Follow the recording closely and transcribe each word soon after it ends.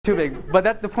too big.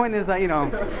 But the point is that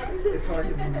It's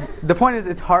hard. the point is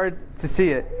it's hard to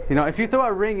see it. If you throw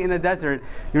a ring in the desert,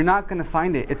 you're not gonna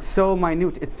find it. It's so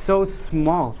minute. It's so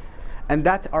small, and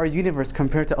that's our universe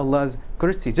compared to Allah's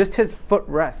kursi, just His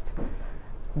footrest.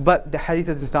 But the hadith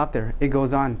doesn't stop there. It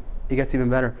goes on. It gets even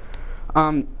better.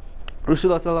 Rasulullah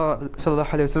sallallahu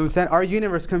alaihi wasallam said, "Our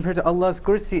universe compared to Allah's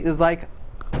kursi is like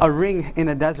a ring in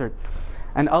a desert,"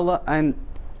 and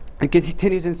it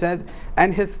continues and says,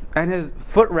 and his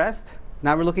footrest.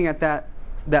 Now we're looking at that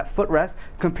footrest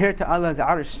compared to Allah's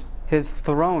arsh. His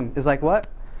throne is like what?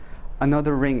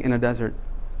 Another ring in a desert.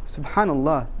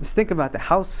 Subhanallah. Just think about that.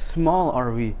 How small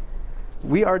are we?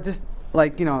 We are just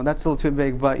like, that's a little too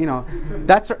big, but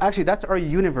that's our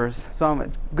universe. So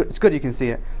it's good you can see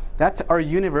it. That's our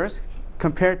universe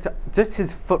compared to just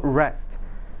His footrest.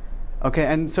 Okay,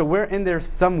 and so we're in there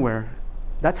somewhere.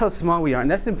 That's how small we are, and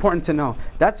that's important to know.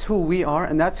 That's who we are,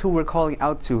 and that's who we're calling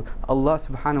out to. Allah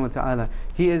subhanahu wa ta'ala.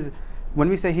 He is, when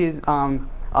we say He is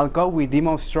Al-Qawi, the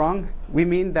most strong, we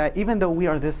mean that even though we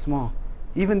are this small,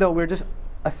 even though we're just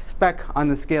a speck on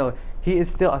the scale, He is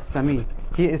still As-Sami.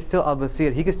 He is still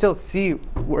Al-Basir. He can still see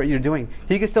what you're doing.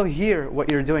 He can still hear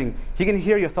what you're doing. He can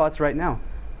hear your thoughts right now.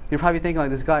 You're probably thinking like,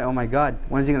 this guy, oh my God,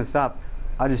 when is he going to stop?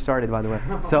 I just started, by the way.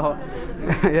 So,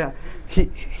 yeah,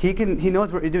 he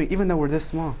knows what you're doing, even though we're this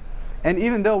small. And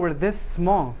even though we're this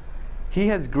small, He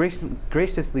has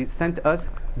graciously sent us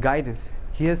guidance.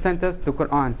 He has sent us the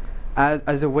Quran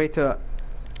as a way to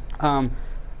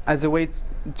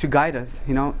guide us.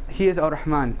 He is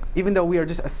Ar-Rahman. Even though we are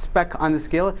just a speck on the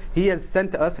scale, He has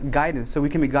sent us guidance so we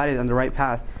can be guided on the right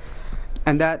path.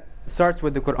 And that starts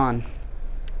with the Quran.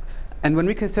 And when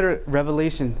we consider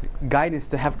revelation, guidance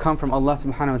to have come from Allah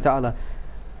subhanahu wa ta'ala,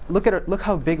 look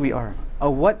how big we are.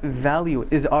 What value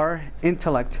is our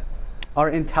intellect, our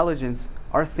intelligence,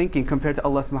 our thinking compared to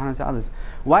Allah subhanahu wa ta'ala's?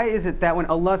 Why is it that when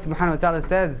Allah subhanahu wa ta'ala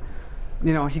says,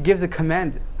 He gives a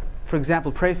command, for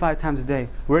example, pray 5 times a day,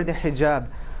 wear the hijab,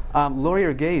 lower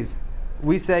your gaze,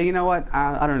 we say, you know what,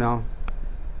 I don't know,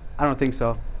 I don't think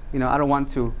so, I don't want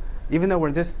to. Even though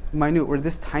we're this minute, we're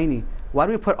this tiny, why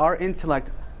do we put our intellect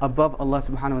above Allah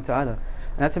subhanahu wa ta'ala?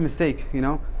 And that's a mistake. We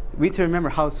need to remember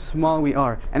how small we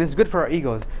are, and it's good for our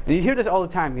egos. And you hear this all the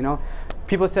time.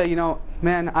 People say,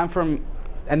 man, I'm from,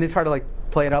 and they try to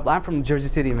play it up, I'm from Jersey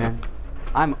City, man,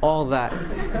 I'm all that.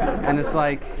 And it's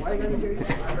like,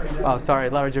 oh, sorry,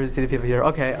 a lot of Jersey City people here.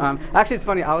 Okay, actually it's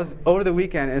funny, I was over the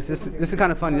weekend, this is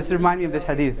kind of funny, this reminds me of this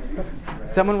hadith.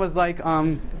 Someone was like,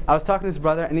 I was talking to this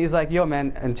brother, and he's like, yo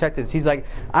man, and check this, he's like,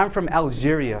 I'm from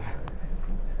Algeria.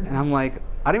 And I'm like,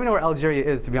 I don't even know where Algeria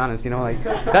is, to be honest.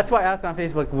 That's why I asked on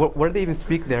Facebook, where do they even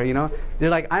speak there? They're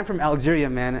like, I'm from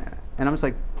Algeria, man. And I'm just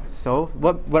like, so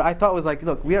what I thought was like,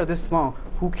 look, we are this small.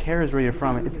 Who cares where you're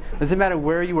from? It doesn't matter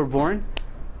where you were born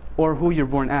or who you're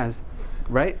born as,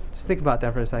 right? Just think about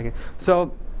that for a second.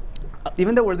 So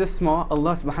even though we're this small,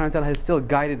 Allah subhanahu wa ta'ala has still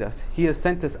guided us. He has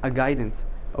sent us a guidance,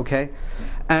 okay?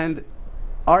 And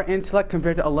our intellect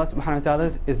compared to Allah subhanahu wa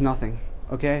ta'ala's is nothing,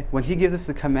 okay? When He gives us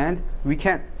the command, we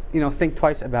can't think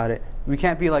twice about it. We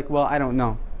can't be like, well, I don't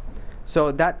know.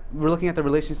 So that we're looking at the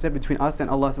relationship between us and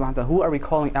Allah subhanahu wa ta'ala. Who are we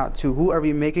calling out to? Who are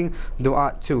we making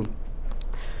dua to?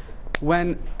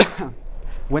 When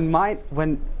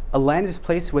a land is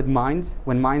placed with mines,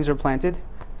 when mines are planted,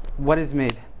 what is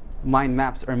made? Mine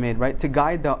maps are made, right? To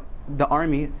guide the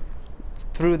army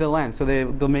through the land, so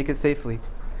they'll make it safely.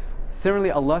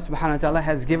 Similarly, Allah subhanahu wa ta'ala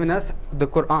has given us the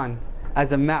Quran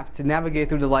as a map to navigate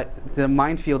through the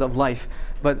minefield of life.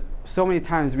 But so many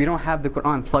times we don't have the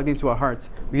Quran plugged into our hearts.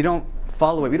 We don't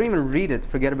follow it. We don't even read it.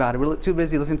 Forget about it. We're too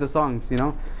busy listening to songs,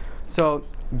 So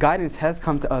guidance has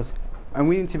come to us, and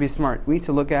we need to be smart. We need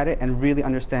to look at it and really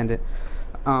understand it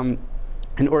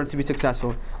in order to be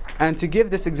successful. And to give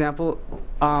this example,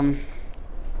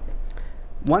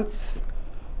 once,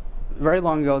 very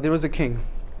long ago, there was a king,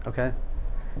 okay?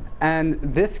 And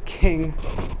this king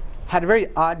had a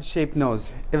very odd-shaped nose.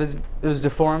 It was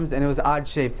deformed, and it was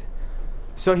odd-shaped.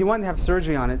 So he wanted to have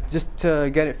surgery on it just to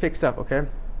get it fixed up, okay?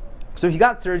 So he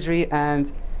got surgery, and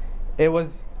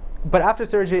but after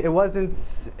surgery, it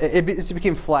just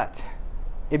became flat.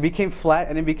 It became flat,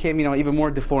 and it became, even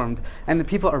more deformed. And the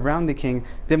people around the king,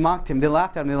 they mocked him, they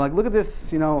laughed at him, they're like, look at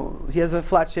this, he has a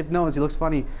flat-shaped nose, he looks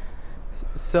funny.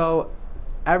 So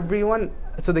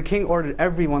the king ordered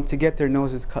everyone to get their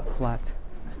noses cut flat.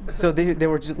 So they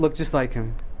look just like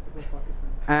him.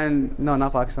 And no,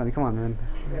 not Pakistani, come on, man.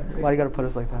 Why you gotta put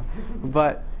us like that?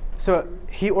 But so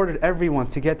he ordered everyone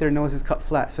to get their noses cut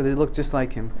flat so they look just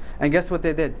like him. And guess what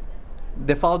they did?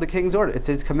 They followed the king's order. It's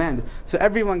his command. So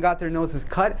everyone got their noses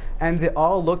cut, and they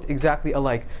all looked exactly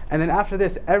alike. And then after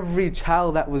this, every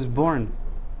child that was born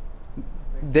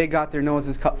they got their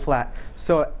noses cut flat.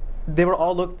 So they were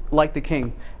all looked like the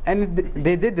king. And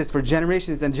they did this for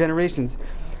generations and generations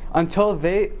until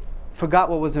they forgot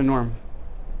what was a norm.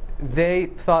 They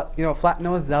thought, flat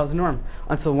nose, that was a norm.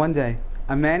 Until one day,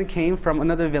 a man came from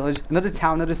another village, another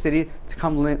town, another city to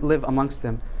come live amongst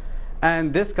them.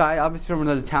 And this guy, obviously from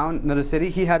another town, another city,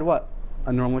 he had what?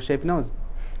 A normal shaped nose.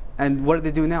 And what did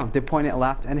they do now? They pointed and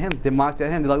laughed at him. They mocked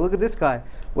at him. They're like, look at this guy.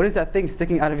 What is that thing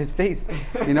sticking out of his face?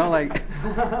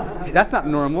 That's not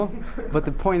normal. But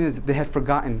the point is, they had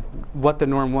forgotten what the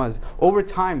norm was. Over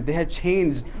time, they had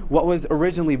changed what was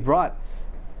originally brought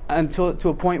until to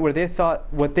a point where they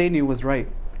thought what they knew was right.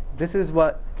 This is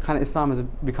what kind of Islam has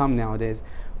become nowadays.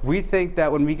 We think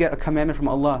that when we get a commandment from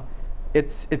Allah,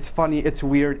 it's funny, it's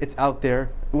weird, it's out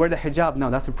there. Wear the hijab, no,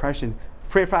 that's oppression.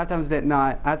 Pray 5 times a day,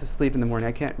 nah, I have to sleep in the morning,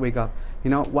 I can't wake up.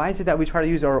 Why is it that we try to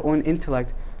use our own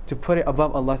intellect to put it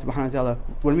above Allah subhanahu wa ta'ala?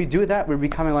 When we do that, we're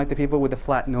becoming like the people with the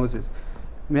flat noses.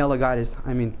 May Allah guide us,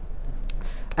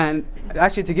 And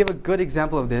actually, to give a good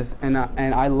example of this, and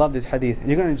I love this hadith,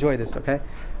 you're going to enjoy this, okay?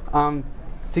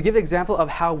 To give an example of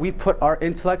how we put our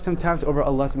intellect sometimes over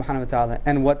Allah subhanahu wa ta'ala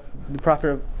and what the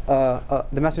Prophet, the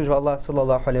Messenger of Allah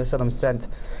sallallahu alayhi wa sallam sent.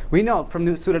 We know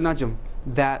from Surah Najm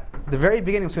that the very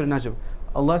beginning of Surah Najm,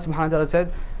 Allah subhanahu wa ta'ala says,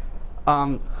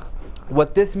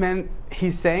 what this man,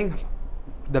 he's saying,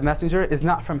 the messenger, is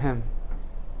not from him.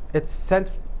 It's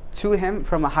sent to him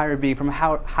from a higher being, from a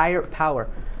higher power.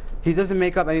 He doesn't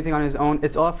make up anything on his own.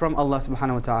 It's all from Allah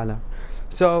subhanahu wa ta'ala.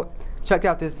 So check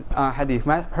out this hadith.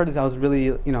 When I heard this, I was really,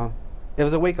 it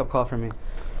was a wake-up call for me.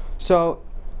 So,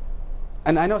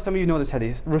 and I know some of you know this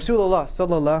hadith. Rasulullah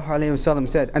sallallahu alayhi wa sallam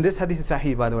said, and this hadith is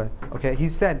sahih, by the way, okay? He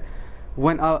said,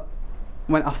 when a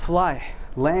fly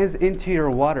lands into your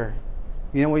water,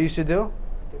 you know what you should do?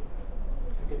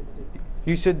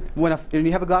 You should, when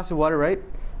you have a glass of water, right,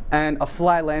 and a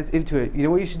fly lands into it, you know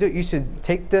what you should do? You should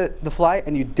take the fly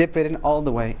and you dip it in all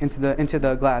the way into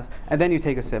the glass, and then you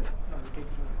take a sip.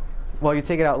 Well, you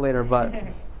take it out later, but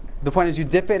the point is you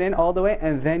dip it in all the way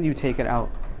and then you take it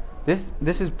out. This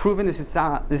is proven. This is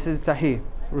sahih.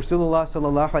 Rasulullah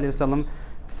sallallahu alaihi wasallam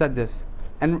said this,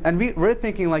 and we're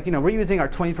thinking like, we're using our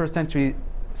 21st century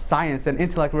science and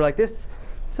intellect. We're like, this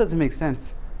doesn't make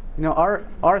sense.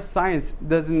 Our science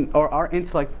doesn't, or our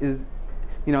intellect is,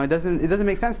 it doesn't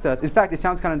make sense to us. In fact, it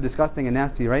sounds kind of disgusting and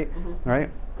nasty, right? Mm-hmm.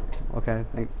 Right? Okay.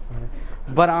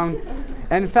 But and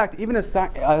in fact, even an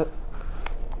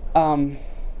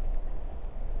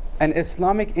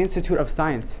Islamic Institute of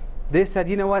Science, they said,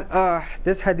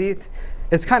 this hadith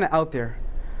is kind of out there.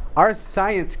 Our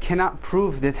science cannot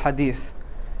prove this hadith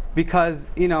because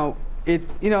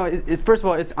first of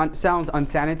all, it sounds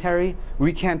unsanitary.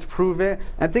 We can't prove it.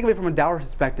 And think of it from a dawah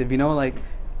perspective. Like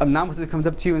a non-Muslim comes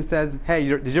up to you and says, "Hey,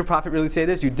 did your prophet really say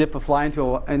this? You dip a fly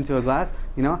into a glass."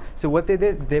 So what they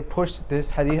did, they pushed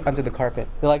this hadith under the carpet.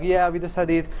 They're like, "Yeah, this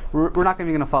hadith, we're not even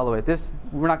going to follow it.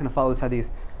 We're not going to follow this hadith."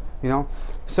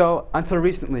 So until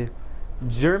recently,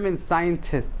 German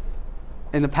scientists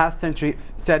in the past century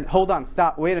said, "Hold on,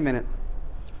 stop, wait a minute.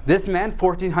 This man,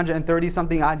 1430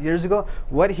 something odd years ago,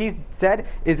 what he said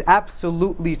is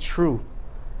absolutely true.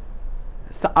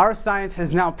 So our science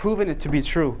has now proven it to be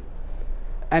true."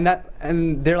 And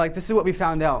they're like, this is what we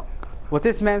found out. What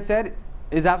this man said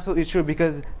is absolutely true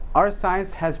because our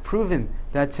science has proven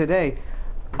that today,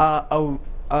 a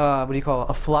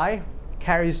fly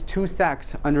carries 2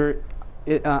 sacs under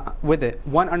it, with it,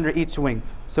 one under each wing.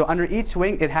 So under each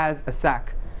wing, it has a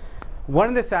sac. One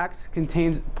of the sacs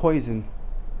contains poison.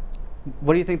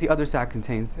 What do you think the other sac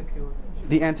contains?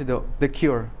 The antidote, the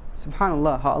cure.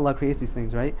 SubhanAllah, how Allah creates these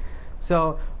things, right?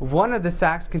 So one of the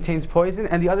sacs contains poison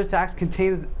and the other sac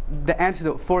contains the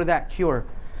antidote for that cure.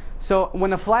 So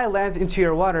when a fly lands into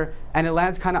your water and it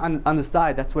lands kind of on the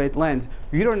side, that's where it lands,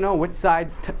 you don't know which side,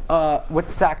 what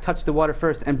sac touched the water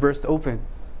first and burst open.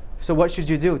 So what should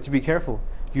you do to be careful?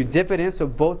 You dip it in so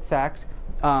both sacs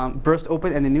burst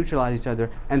open and they neutralize each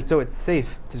other, and so it's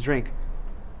safe to drink.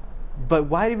 But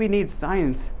why do we need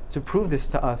science to prove this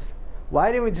to us? Why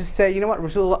didn't we just say,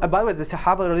 Rasulullah, by the way, the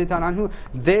Sahaba radiallahu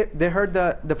anhu, they heard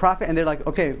the Prophet and they're like,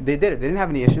 okay, they did it. They didn't have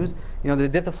any issues. They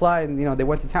dipped the fly and they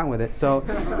went to town with it. So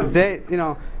they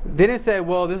didn't say,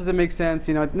 well, this doesn't make sense.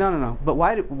 No. But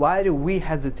why do we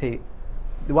hesitate?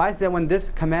 Why is that when this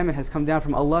commandment has come down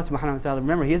from Allah subhanahu wa ta'ala,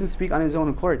 remember, He doesn't speak on His own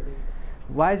accord.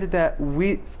 Why is it that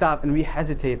we stop and we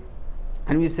hesitate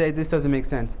and we say this doesn't make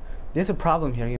sense? There's a problem here.